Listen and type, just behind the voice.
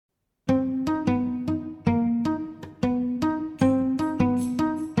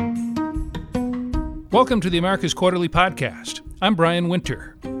Welcome to the America's Quarterly Podcast. I'm Brian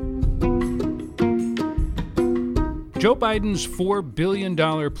Winter. Joe Biden's $4 billion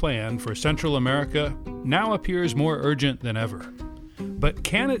plan for Central America now appears more urgent than ever. But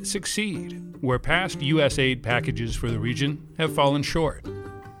can it succeed where past U.S. aid packages for the region have fallen short?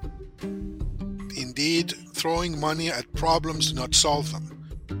 Indeed, throwing money at problems do not solve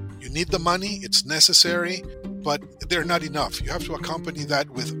them. You need the money, it's necessary, but they're not enough. You have to accompany that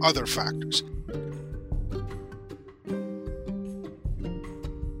with other factors.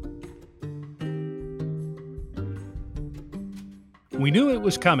 We knew it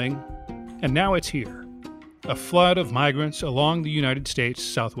was coming, and now it's here. A flood of migrants along the United States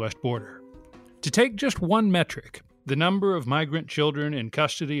southwest border. To take just one metric, the number of migrant children in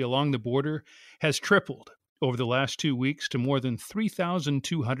custody along the border has tripled over the last 2 weeks to more than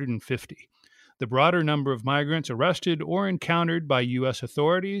 3,250. The broader number of migrants arrested or encountered by U.S.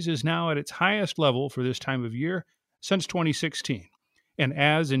 authorities is now at its highest level for this time of year since 2016. And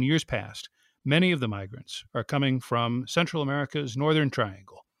as in years past, many of the migrants are coming from Central America's Northern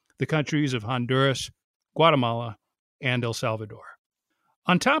Triangle, the countries of Honduras, Guatemala, and El Salvador.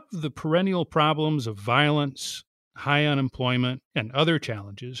 On top of the perennial problems of violence, high unemployment, and other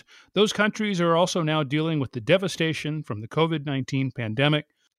challenges, those countries are also now dealing with the devastation from the COVID-19 pandemic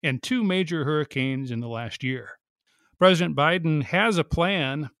and 2 major hurricanes in the last year. President Biden has a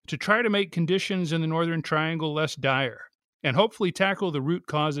plan to try to make conditions in the Northern Triangle less dire and hopefully tackle the root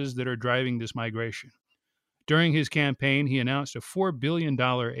causes that are driving this migration. During his campaign, he announced a $4 billion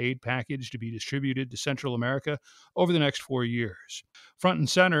aid package to be distributed to Central America over the next 4 years. Front and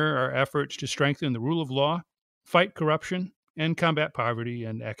center are efforts to strengthen the rule of law, fight corruption, and combat poverty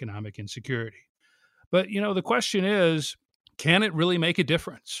and economic insecurity. But, the question is, can it really make a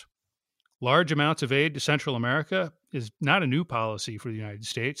difference? Large amounts of aid to Central America is not a new policy for the United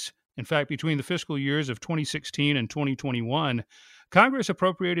States. In fact, between the fiscal years of 2016 and 2021, Congress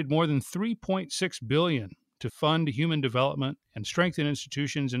appropriated more than $3.6 billion to fund human development and strengthen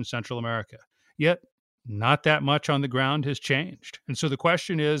institutions in Central America. Yet, not that much on the ground has changed. And so the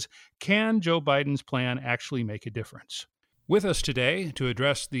question is, can Joe Biden's plan actually make a difference? With us today to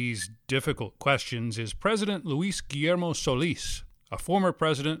address these difficult questions is President Luis Guillermo Solis, a former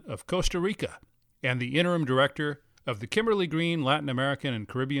president of Costa Rica and the interim director of the Kimberly Green Latin American and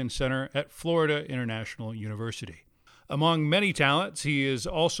Caribbean Center at Florida International University. Among many talents, he is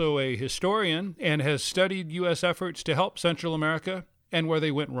also a historian and has studied U.S. efforts to help Central America and where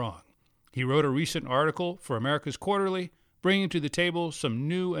they went wrong. He wrote a recent article for America's Quarterly, bringing to the table some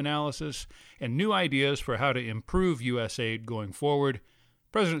new analysis and new ideas for how to improve U.S. aid going forward.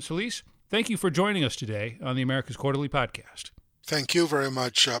 President Solis, thank you for joining us today on the America's Quarterly podcast. Thank you very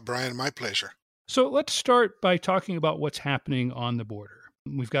much, Brian. My pleasure. So let's start by talking about what's happening on the border.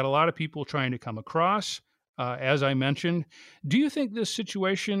 We've got a lot of people trying to come across, as I mentioned. Do you think this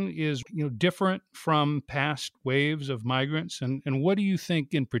situation is different from past waves of migrants? And what do you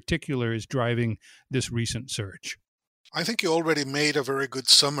think in particular is driving this recent surge? I think you already made a very good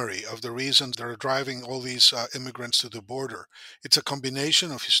summary of the reasons that are driving all these immigrants to the border. It's a combination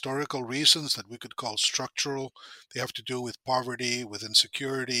of historical reasons that we could call structural. They have to do with poverty, with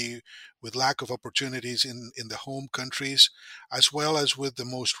insecurity, with lack of opportunities in the home countries, as well as with the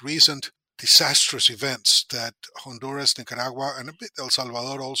most recent disastrous events that Honduras, Nicaragua, and a bit El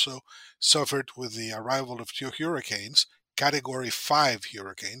Salvador also suffered with the arrival of 2 hurricanes. Category 5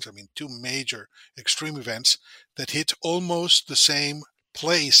 hurricanes, 2 major extreme events that hit almost the same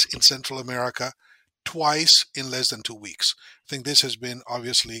place in Central America twice in less than 2 weeks. I think this has been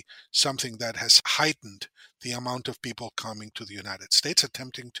obviously something that has heightened the amount of people coming to the United States,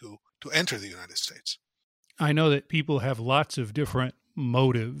 attempting to enter the United States. I know that people have lots of different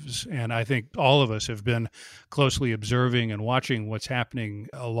motives, and I think all of us have been closely observing and watching what's happening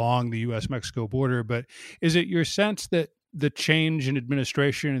along the U.S.-Mexico border, but is it your sense that the change in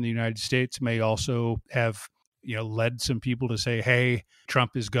administration in the United States may also have, led some people to say, hey,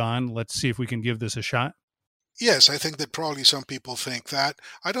 Trump is gone. Let's see if we can give this a shot? Yes, I think that probably some people think that.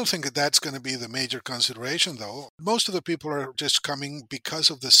 I don't think that that's going to be the major consideration, though. Most of the people are just coming because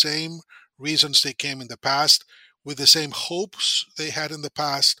of the same reasons they came in the past, with the same hopes they had in the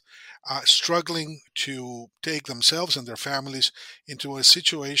past, struggling to take themselves and their families into a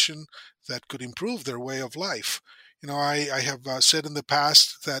situation that could improve their way of life. I have said in the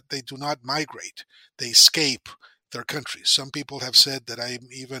past that they do not migrate. They escape their countries. Some people have said that I'm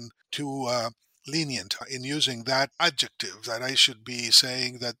even too lenient in using that adjective, that I should be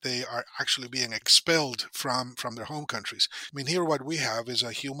saying that they are actually being expelled from their home countries. Here what we have is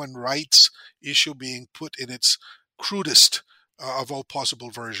a human rights issue being put in its crudest of all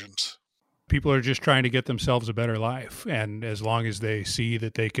possible versions. people are just trying to get themselves a better life. And as long as they see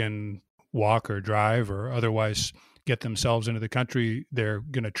that they can walk or drive or otherwise get themselves into the country, they're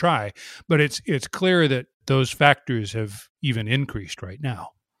going to try. But it's clear that those factors have even increased right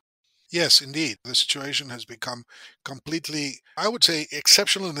now. Yes, indeed. The situation has become completely, I would say,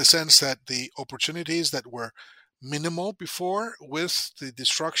 exceptional in the sense that the opportunities that were minimal before with the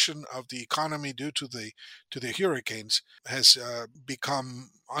destruction of the economy due to the hurricanes has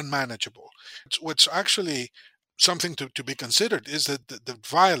become unmanageable. What's actually something to be considered is that the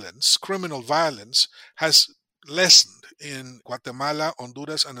violence, criminal violence, has lessened in Guatemala,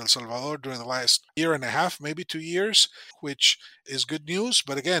 Honduras, and El Salvador during the last year and a half, maybe 2 years, which is good news.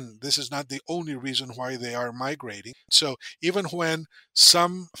 But again, this is not the only reason why they are migrating. So even when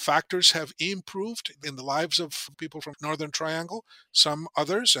some factors have improved in the lives of people from Northern Triangle, some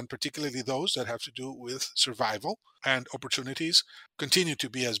others, and particularly those that have to do with survival and opportunities, continue to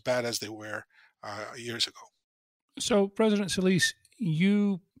be as bad as they were years ago. So, President Solis,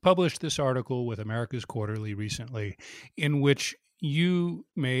 you published this article with America's Quarterly recently in which you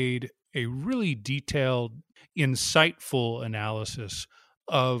made a really detailed, insightful analysis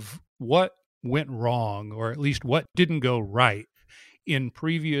of what went wrong, or at least what didn't go right in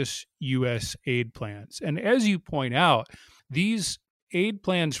previous U.S. aid plans. And as you point out, these aid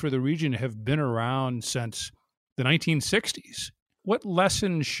plans for the region have been around since the 1960s. What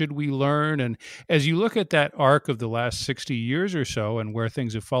lessons should we learn? And as you look at that arc of the last 60 years or so and where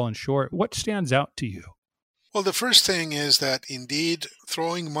things have fallen short, what stands out to you? Well, the first thing is that indeed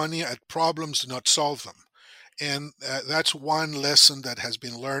throwing money at problems do not solve them. And that's one lesson that has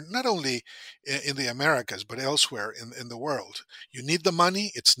been learned not only in the Americas, but elsewhere in the world. You need the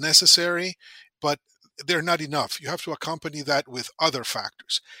money, it's necessary, but they're not enough. You have to accompany that with other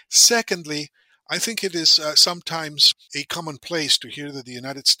factors. Secondly, I think it is sometimes a commonplace to hear that the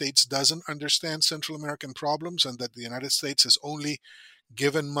United States doesn't understand Central American problems and that the United States has only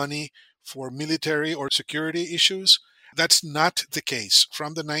given money for military or security issues. That's not the case.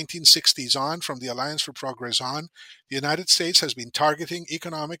 From the 1960s on, from the Alliance for Progress on, the United States has been targeting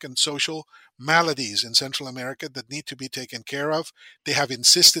economic and social maladies in Central America that need to be taken care of. They have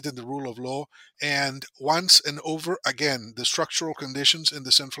insisted in the rule of law, and once and over again, the structural conditions in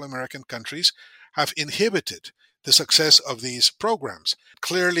the Central American countries have inhibited the success of these programs.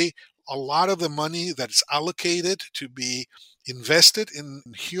 Clearly, a lot of the money that's allocated to be invested in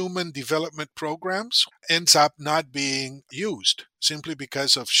human development programs ends up not being used simply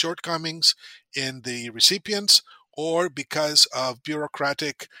because of shortcomings in the recipients or because of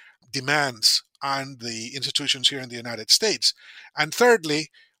bureaucratic demands on the institutions here in the United States. And thirdly,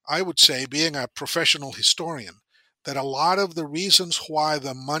 I would say, being a professional historian, that a lot of the reasons why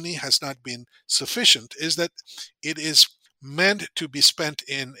the money has not been sufficient is that it is meant to be spent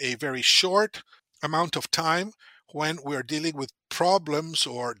in a very short amount of time when we're dealing with problems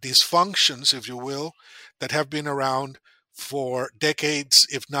or dysfunctions, if you will, that have been around for decades,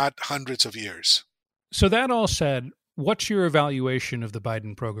 if not hundreds of years. So, that all said, what's your evaluation of the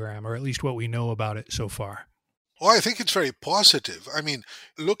Biden program, or at least what we know about it so far? Oh, I think it's very positive. I mean,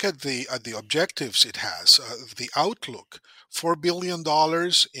 look at the objectives it has, the outlook, $4 billion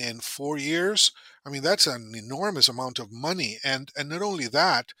in 4 years. I mean, that's an enormous amount of money, and not only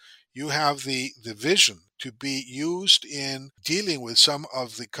that, you have the vision to be used in dealing with some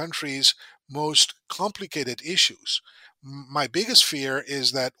of the country's most complicated issues. My biggest fear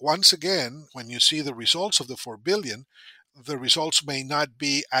is that once again, when you see the results of the 4 billion, the results may not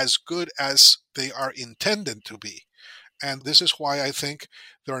be as good as they are intended to be. And this is why I think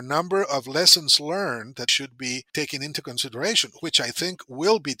there are a number of lessons learned that should be taken into consideration, which I think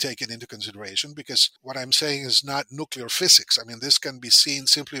will be taken into consideration, because what I'm saying is not nuclear physics. I mean, this can be seen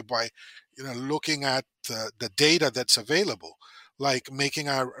simply by looking at the data that's available, like making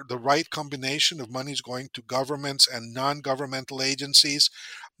the right combination of monies going to governments and non-governmental agencies,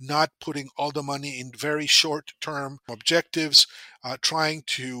 not putting all the money in very short-term objectives, trying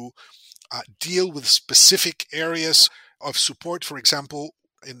to deal with specific areas of support. For example,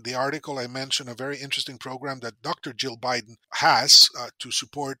 in the article, I mentioned a very interesting program that Dr. Jill Biden has to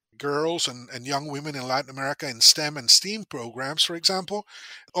support girls and young women in Latin America in STEM and STEAM programs, for example.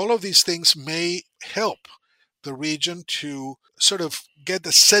 All of these things may help the region to sort of get the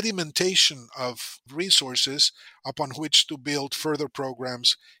sedimentation of resources upon which to build further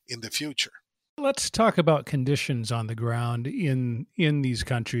programs in the future. Let's talk about conditions on the ground in these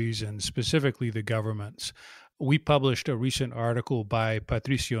countries and specifically the governments. We published a recent article by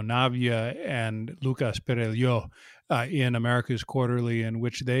Patricio Navia and Lucas Perello in America's Quarterly, in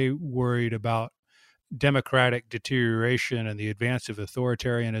which they worried about democratic deterioration and the advance of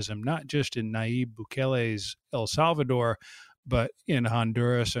authoritarianism, not just in Nayib Bukele's El Salvador, but in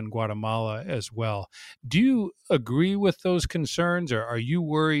Honduras and Guatemala as well. Do you agree with those concerns, or are you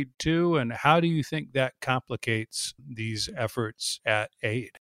worried too? And how do you think that complicates these efforts at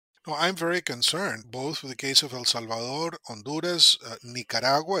aid? No, I'm very concerned, both with the case of El Salvador, Honduras,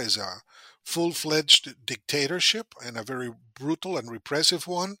 Nicaragua is a full-fledged dictatorship and a very brutal and repressive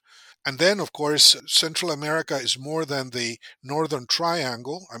one. And then, of course, Central America is more than the Northern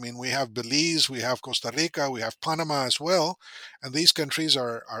Triangle. I mean, we have Belize, we have Costa Rica, we have Panama as well. And these countries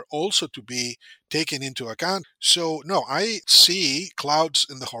are also to be taken into account. So, no, I see clouds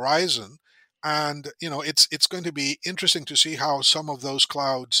in the horizon. And, it's going to be interesting to see how some of those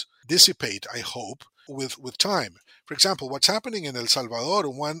clouds dissipate, I hope, with time. For example, what's happening in El Salvador,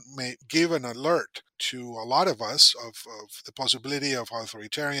 one may give an alert to a lot of us of the possibility of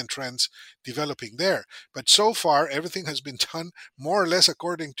authoritarian trends developing there. But so far, everything has been done more or less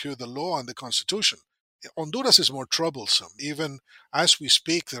according to the law and the Constitution. Honduras is more troublesome. Even as we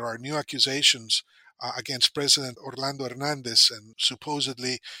speak, there are new accusations against President Orlando Hernandez and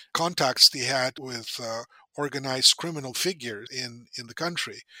supposedly contacts he had with organized criminal figures in the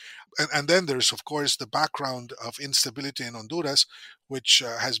country. And then there's, of course, the background of instability in Honduras, which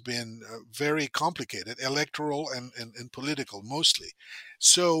has been very complicated, electoral and political mostly.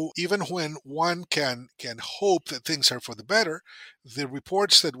 So even when one can hope that things are for the better, the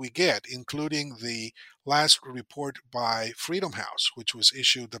reports that we get, including the last report by Freedom House, which was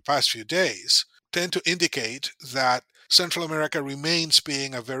issued the past few days, tend to indicate that Central America remains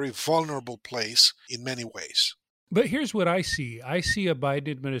being a very vulnerable place in many ways. But here's what I see. I see a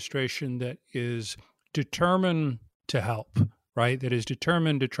Biden administration that is determined to help, right? That is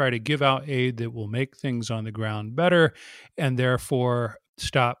determined to try to give out aid that will make things on the ground better and therefore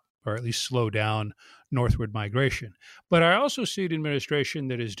stop or at least slow down northward migration. But I also see an administration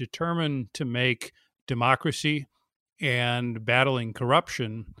that is determined to make democracy and battling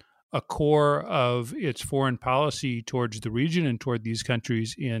corruption a core of its foreign policy towards the region and toward these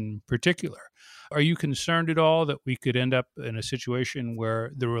countries in particular. Are you concerned at all that we could end up in a situation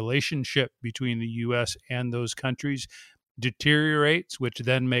where the relationship between the U.S. and those countries deteriorates, which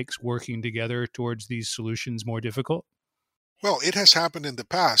then makes working together towards these solutions more difficult? Well, it has happened in the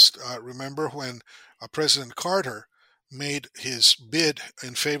past. Remember when President Carter made his bid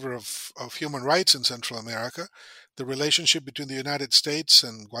in favor of human rights in Central America, the relationship between the United States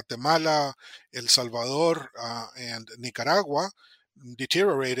and Guatemala, El Salvador, and Nicaragua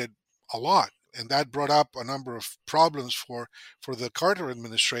deteriorated a lot. And that brought up a number of problems for the Carter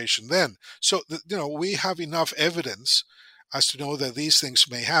administration then. So, we have enough evidence as to know that these things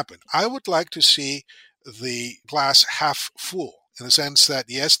may happen. I would like to see the glass half full, in the sense that,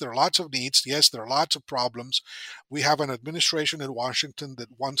 yes, there are lots of needs. Yes, there are lots of problems. We have an administration in Washington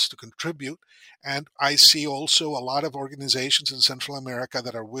that wants to contribute. And I see also a lot of organizations in Central America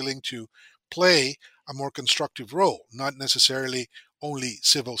that are willing to play a more constructive role, not necessarily only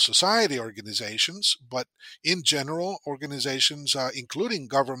civil society organizations, but in general, organizations, including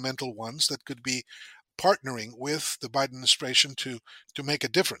governmental ones, that could be partnering with the Biden administration to make a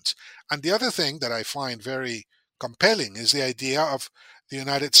difference. And the other thing that I find very compelling is the idea of the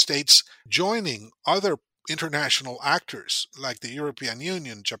United States joining other international actors like the European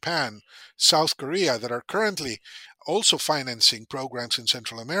Union, Japan, South Korea, that are currently also financing programs in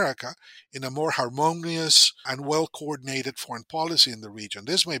Central America in a more harmonious and well-coordinated foreign policy in the region.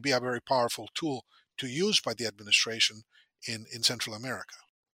 This may be a very powerful tool to use by the administration in Central America.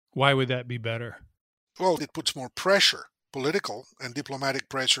 Why would that be better? Well, it puts more pressure, political and diplomatic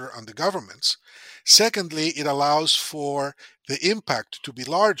pressure, on the governments. Secondly, it allows for the impact to be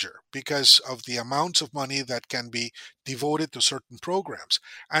larger because of the amounts of money that can be devoted to certain programs.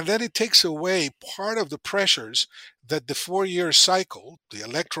 And then it takes away part of the pressures that the 4-year cycle, the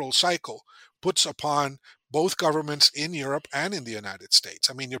electoral cycle, puts upon both governments in Europe and in the United States.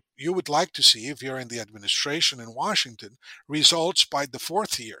 I mean, you would like to see, if you're in the administration in Washington, results by the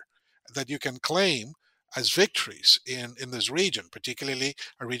 4th year that you can claim as victories in this region, particularly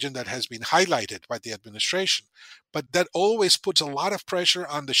a region that has been highlighted by the administration. But that always puts a lot of pressure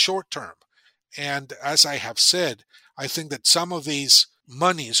on the short term. And as I have said, I think that some of these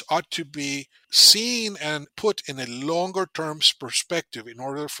monies ought to be seen and put in a longer term perspective in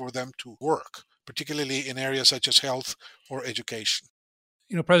order for them to work, particularly in areas such as health or education.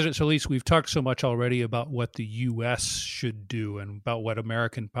 President Solis, we've talked so much already about what the U.S. should do and about what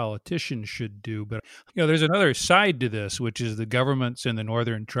American politicians should do. But, there's another side to this, which is the governments in the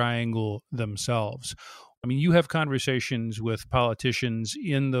Northern Triangle themselves. I mean, you have conversations with politicians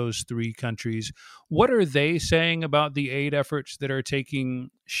in those three countries. What are they saying about the aid efforts that are taking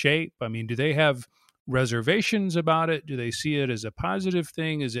shape? I mean, do they have reservations about it? Do they see it as a positive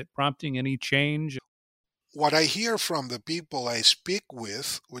thing? Is it prompting any change? What I hear from the people I speak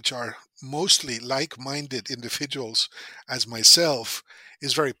with, which are mostly like minded individuals as myself,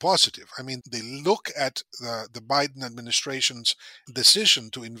 is very positive. I mean, they look at the Biden administration's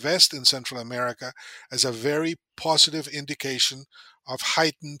decision to invest in Central America as a very positive indication of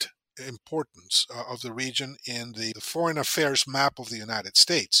heightened importance of the region in the foreign affairs map of the United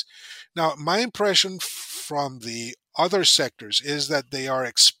States. Now, my impression from the other sectors is that they are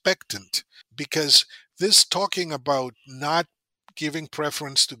expectant because this talking about not giving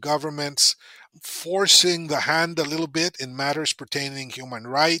preference to governments, forcing the hand a little bit in matters pertaining human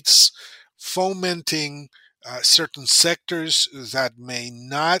rights, fomenting certain sectors that may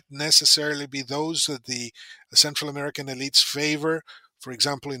not necessarily be those that the Central American elites favor, for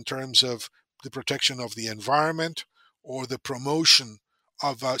example, in terms of the protection of the environment or the promotion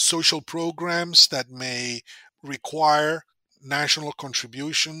of social programs that may require national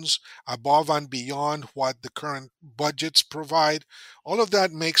contributions above and beyond what the current budgets provide. All of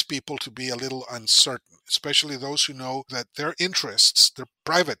that makes people to be a little uncertain, especially those who know that their interests, their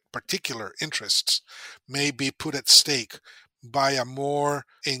private particular interests, may be put at stake by a more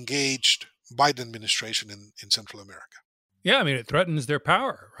engaged Biden administration in Central America. Yeah, I mean, it threatens their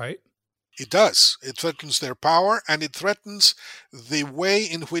power, right? It does. It threatens their power, and it threatens the way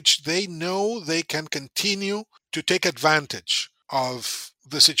in which they know they can continue to take advantage of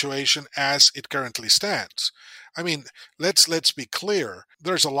the situation as it currently stands. I mean, let's be clear.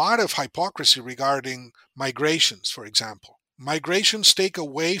 There's a lot of hypocrisy regarding migrations, for example. Migrations take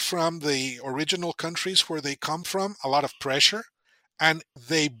away from the original countries where they come from a lot of pressure, and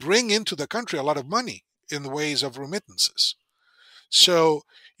they bring into the country a lot of money in the ways of remittances. So,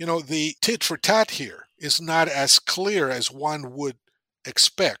 the tit for tat here is not as clear as one would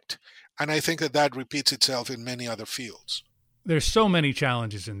expect. And I think that repeats itself in many other fields. There's so many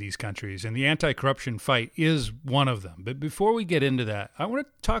challenges in these countries, and the anti-corruption fight is one of them. But before we get into that, I want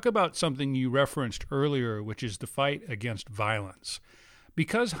to talk about something you referenced earlier, which is the fight against violence.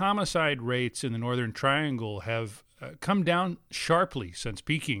 Because homicide rates in the Northern Triangle have come down sharply since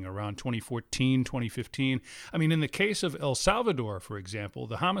peaking around 2014, 2015. I mean, in the case of El Salvador, for example,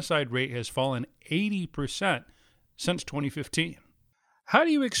 the homicide rate has fallen 80% since 2015. How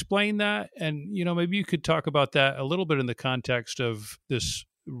do you explain that? And, maybe you could talk about that a little bit in the context of this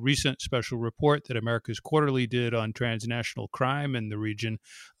recent special report that America's Quarterly did on transnational crime in the region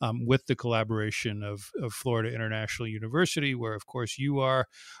with the collaboration of Florida International University, where, of course, you are.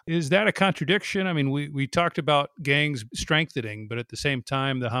 Is that a contradiction? I mean, we talked about gangs strengthening, but at the same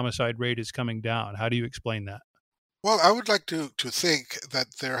time, the homicide rate is coming down. How do you explain that? Well, I would like to think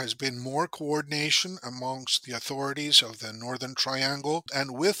that there has been more coordination amongst the authorities of the Northern Triangle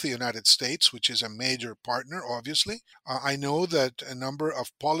and with the United States, which is a major partner, obviously. I know that a number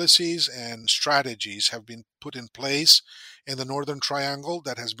of policies and strategies have been put in place in the Northern Triangle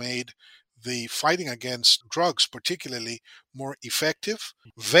that has made the fighting against drugs particularly more effective.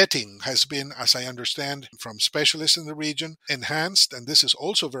 Vetting has been, as I understand from specialists in the region, enhanced, and this is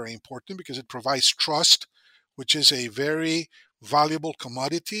also very important because it provides trust, which is a very valuable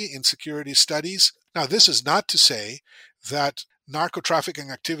commodity in security studies. Now, this is not to say that narco-trafficking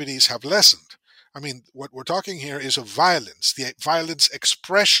activities have lessened. I mean, what we're talking here is of violence. The violence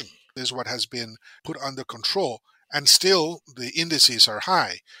expression is what has been put under control, and still the indices are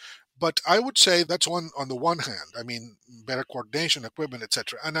high. But I would say that's on the one hand. I mean, better coordination, equipment,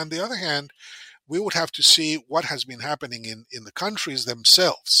 etc. And on the other hand, we would have to see what has been happening in the countries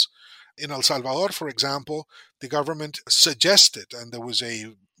themselves. In El Salvador, for example, the government suggested, and there was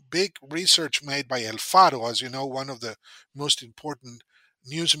a big research made by El Faro, as you know, one of the most important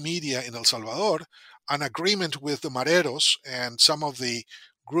news media in El Salvador, an agreement with the Mareros and some of the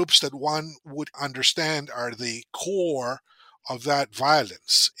groups that one would understand are the core of that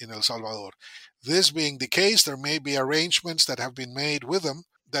violence in El Salvador. This being the case, there may be arrangements that have been made with them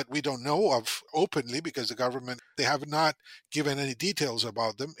that we don't know of openly because the government, they have not given any details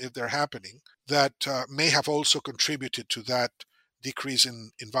about them if they're happening, that may have also contributed to that decrease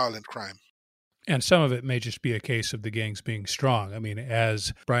in violent crime. And some of it may just be a case of the gangs being strong. I mean,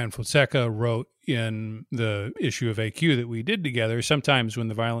 as Brian Fonseca wrote in the issue of AQ that we did together, sometimes when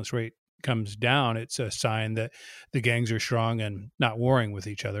the violence rate comes down, it's a sign that the gangs are strong and not warring with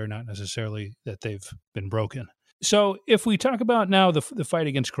each other, not necessarily that they've been broken. So if we talk about now the fight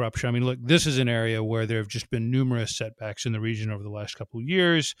against corruption, I mean, look, this is an area where there have just been numerous setbacks in the region over the last couple of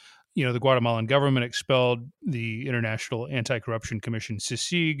years. the Guatemalan government expelled the International Anti-Corruption Commission,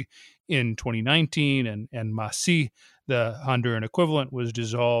 CICIG, in 2019, and MASI, the Honduran equivalent, was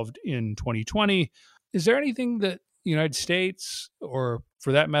dissolved in 2020. Is there anything that the United States, or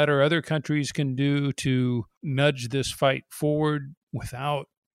for that matter, other countries, can do to nudge this fight forward without,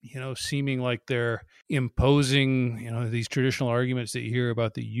 seeming like they're imposing, these traditional arguments that you hear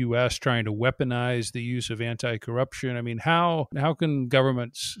about the U.S. trying to weaponize the use of anti-corruption? I mean, how can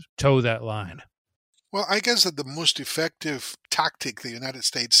governments toe that line? Well, I guess that the most effective tactic the United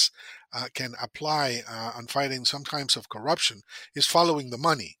States can apply on fighting some kinds of corruption is following the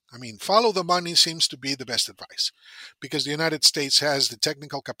money. I mean, follow the money seems to be the best advice, because the United States has the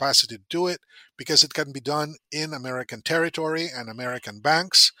technical capacity to do it, because it can be done in American territory and American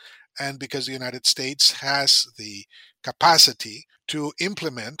banks, and because the United States has the capacity to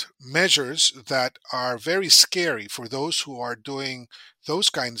implement measures that are very scary for those who are doing those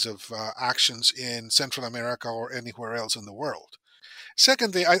kinds of actions in Central America or anywhere else in the world.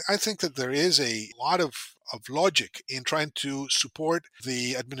 Secondly, I think that there is a lot of logic in trying to support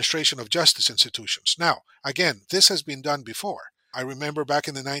the administration of justice institutions. Now, again, this has been done before. I remember back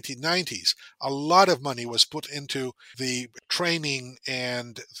in the 1990s, a lot of money was put into the training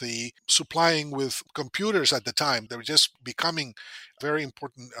and the supplying with computers at the time. They were just becoming very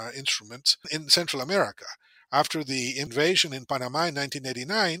important instruments in Central America. After the invasion in Panama in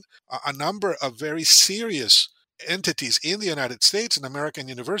 1989, a number of very serious entities in the United States and American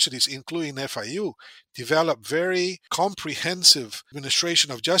universities, including FIU, developed very comprehensive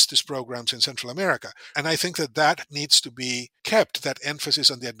administration of justice programs in Central America. And I think that that needs to be kept, that emphasis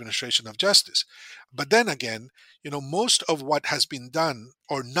on the administration of justice. But then again, most of what has been done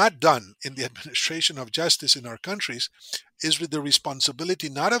or not done in the administration of justice in our countries is with the responsibility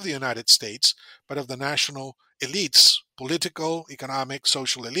not of the United States, but of the national elites, political, economic,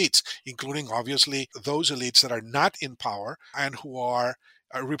 social elites, including obviously those elites that are not in power and who are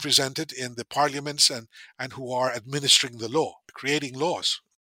represented in the parliaments and who are administering the law, creating laws.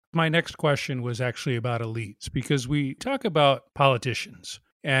 My next question was actually about elites, because we talk about politicians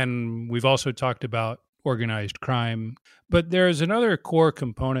and we've also talked about organized crime, but there's another core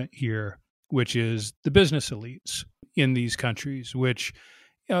component here, which is the business elites in these countries, which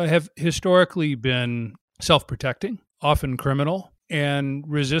have historically been self-protecting, often criminal, and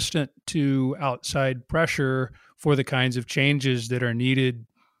resistant to outside pressure for the kinds of changes that are needed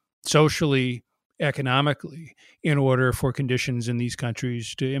socially, economically, in order for conditions in these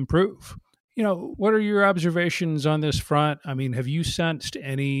countries to improve. What are your observations on this front? I mean, have you sensed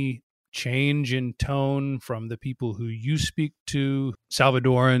any change in tone from the people who you speak to,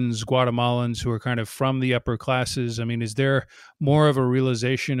 Salvadorans, Guatemalans, who are kind of from the upper classes? I mean, is there more of a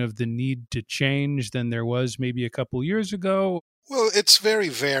realization of the need to change than there was maybe a couple years ago? Well, it's very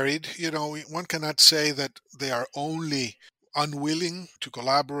varied. One cannot say that they are only unwilling to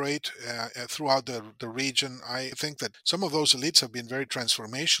collaborate throughout the region. I think that some of those elites have been very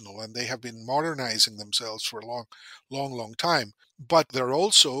transformational and they have been modernizing themselves for a long time. But there are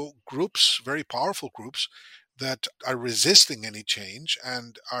also groups, very powerful groups, that are resisting any change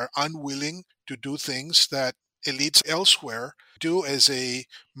and are unwilling to do things that elites elsewhere do as a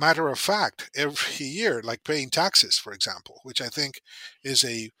matter of fact every year, like paying taxes, for example, which I think is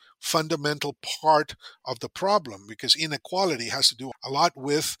a fundamental part of the problem, because inequality has to do a lot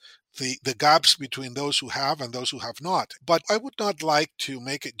with the gaps between those who have and those who have not. But I would not like to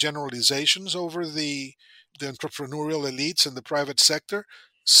make it generalizations over the entrepreneurial elites in the private sector.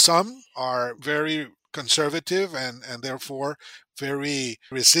 Some are very conservative and therefore very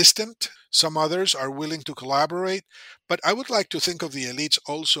resistant. Some others are willing to collaborate. But I would like to think of the elites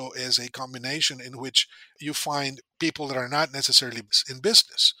also as a combination in which you find people that are not necessarily in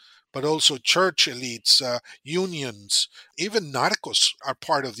business, but also church elites, unions, even narcos are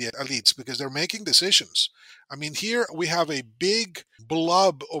part of the elites because they're making decisions. I mean, here we have a big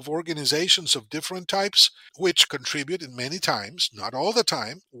blob of organizations of different types, which contribute in many times, not all the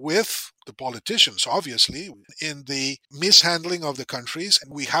time, with the politicians, obviously, in the mishandling of the countries.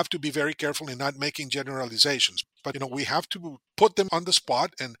 And we have to be very careful in not making generalizations. But, we have to put them on the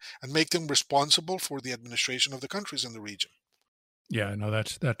spot and make them responsible for the administration of the countries in the region. Yeah, no,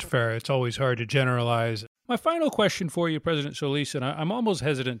 that's fair. It's always hard to generalize. My final question for you, President Solis, and I'm almost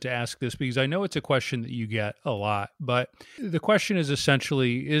hesitant to ask this because I know it's a question that you get a lot, but the question is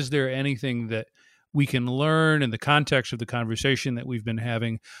essentially, is there anything that we can learn in the context of the conversation that we've been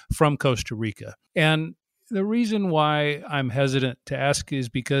having from Costa Rica? And The reason why I'm hesitant to ask is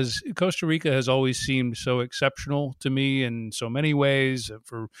because Costa Rica has always seemed so exceptional to me in so many ways,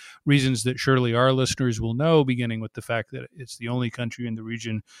 for reasons that surely our listeners will know, beginning with the fact that it's the only country in the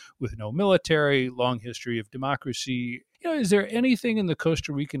region with no military, long history of democracy. Is there anything in the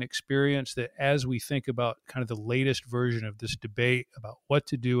Costa Rican experience that, as we think about kind of the latest version of this debate about what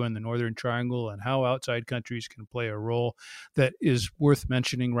to do in the Northern Triangle and how outside countries can play a role, that is worth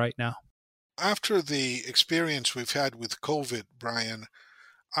mentioning right now? After the experience we've had with COVID, Brian,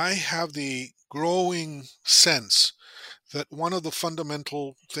 I have the growing sense that one of the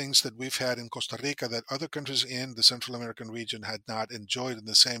fundamental things that we've had in Costa Rica that other countries in the Central American region had not enjoyed in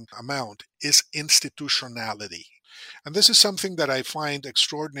the same amount is institutionality. And this is something that I find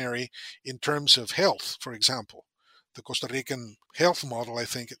extraordinary in terms of health, for example. The Costa Rican health model, I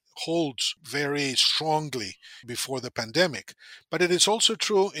think, holds very strongly before the pandemic. But it is also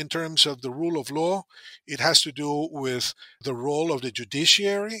true in terms of the rule of law. It has to do with the role of the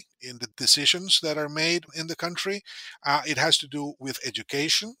judiciary in the decisions that are made in the country. It has to do with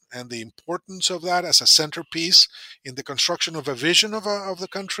education and the importance of that as a centerpiece in the construction of a vision of the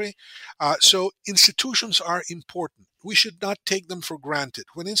country. So institutions are important. We should not take them for granted.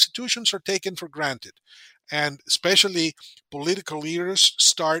 When institutions are taken for granted, and especially political leaders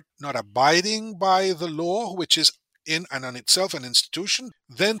start not abiding by the law, which is in and on itself an institution,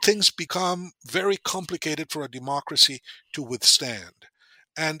 then things become very complicated for a democracy to withstand.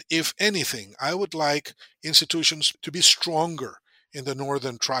 And if anything, I would like institutions to be stronger in the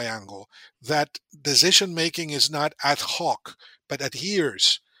Northern Triangle, that decision-making is not ad hoc, but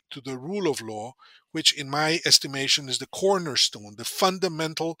adheres to the rule of law, which in my estimation is the cornerstone, the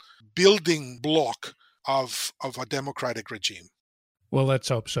fundamental building block of a democratic regime. Well, let's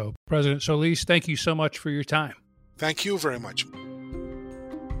hope so. President Solis, thank you so much for your time. Thank you very much.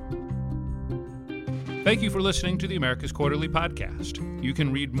 Thank you for listening to the America's Quarterly podcast. You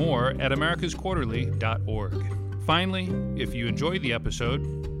can read more at americasquarterly.org. Finally, if you enjoyed the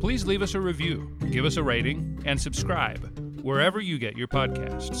episode, please leave us a review, give us a rating, and subscribe wherever you get your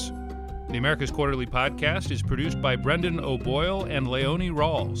podcasts. The America's Quarterly podcast is produced by Brendan O'Boyle and Leonie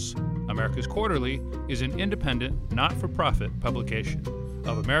Rawls. America's Quarterly is an independent, not-for-profit publication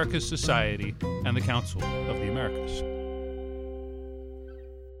of America's Society and the Council of the Americas.